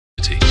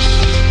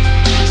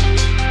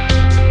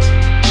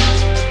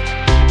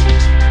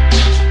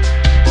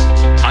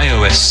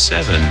iOS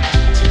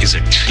 7 is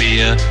a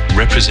clear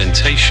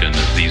representation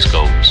of these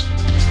goals.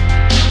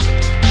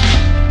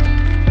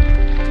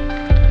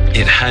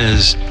 It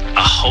has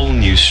a whole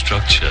new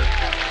structure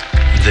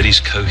that is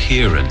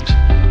coherent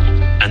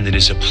and that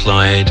is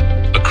applied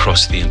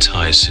across the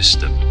entire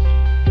system.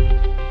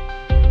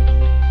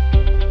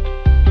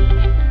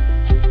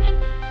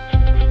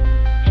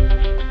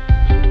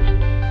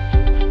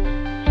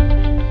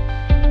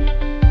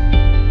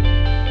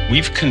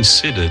 We've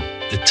considered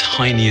the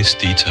tiniest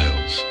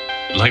details,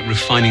 like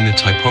refining the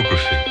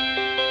typography,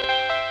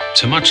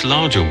 to much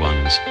larger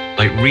ones,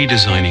 like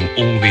redesigning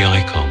all the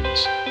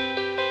icons.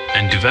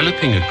 And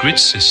developing a grid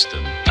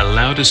system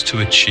allowed us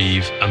to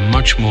achieve a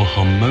much more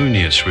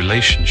harmonious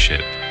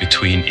relationship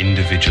between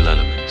individual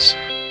elements.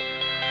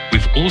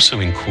 We've also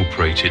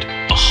incorporated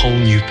a whole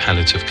new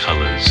palette of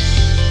colors.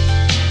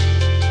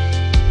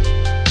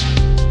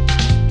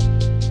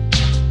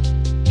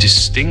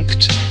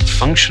 Distinct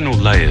functional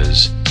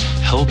layers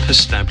help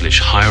establish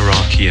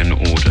hierarchy and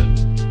order.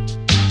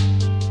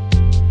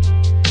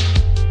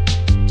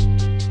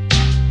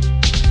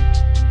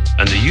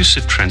 And the use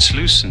of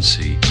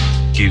translucency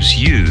gives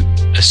you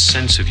a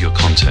sense of your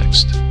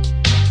context.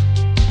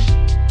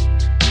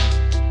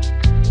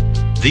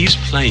 These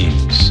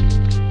planes,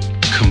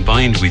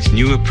 combined with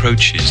new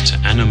approaches to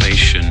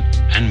animation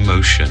and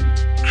motion,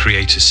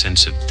 create a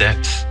sense of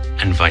depth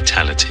and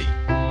vitality.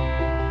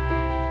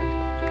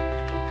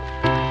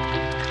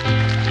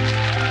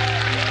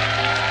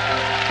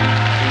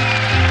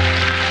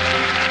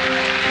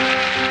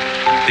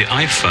 The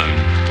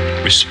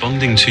iPhone,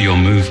 responding to your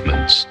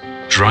movements,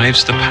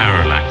 drives the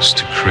parallax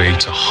to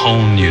create a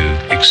whole new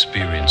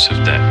experience of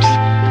depth.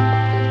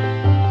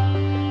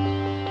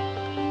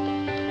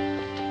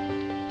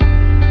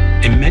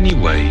 In many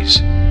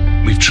ways,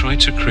 we've tried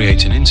to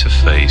create an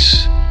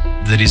interface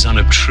that is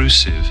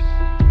unobtrusive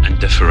and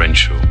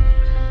deferential.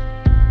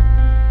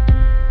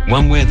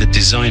 One where the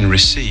design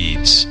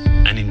recedes,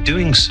 and in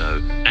doing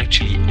so,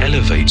 actually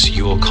elevates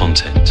your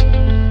content.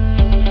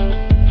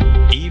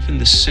 Even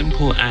the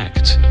simple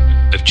act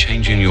of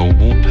changing your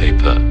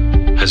wallpaper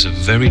has a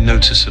very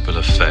noticeable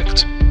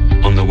effect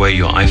on the way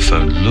your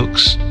iPhone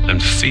looks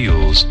and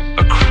feels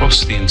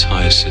across the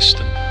entire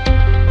system.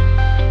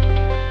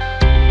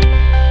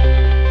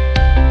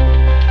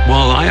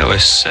 While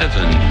iOS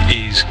 7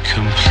 is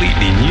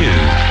completely new,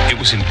 it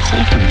was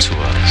important to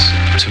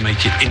us to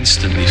make it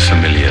instantly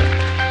familiar.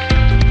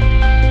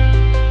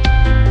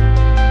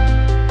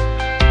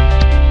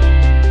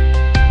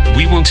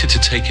 We wanted to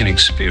take an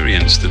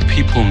experience that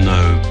people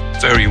know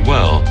very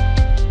well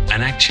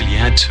and actually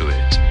add to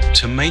it,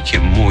 to make it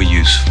more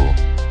useful,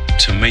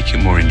 to make it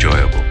more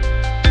enjoyable.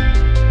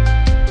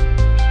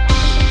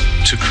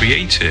 To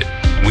create it,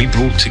 we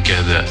brought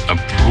together a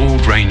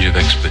broad range of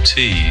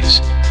expertise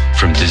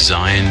from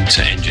design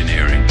to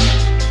engineering.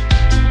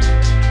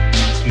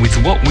 With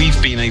what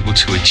we've been able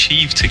to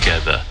achieve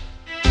together,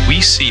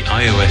 we see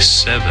iOS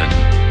 7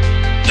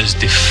 as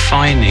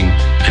defining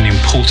an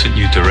important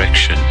new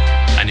direction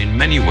and in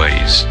many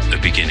ways a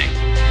beginning.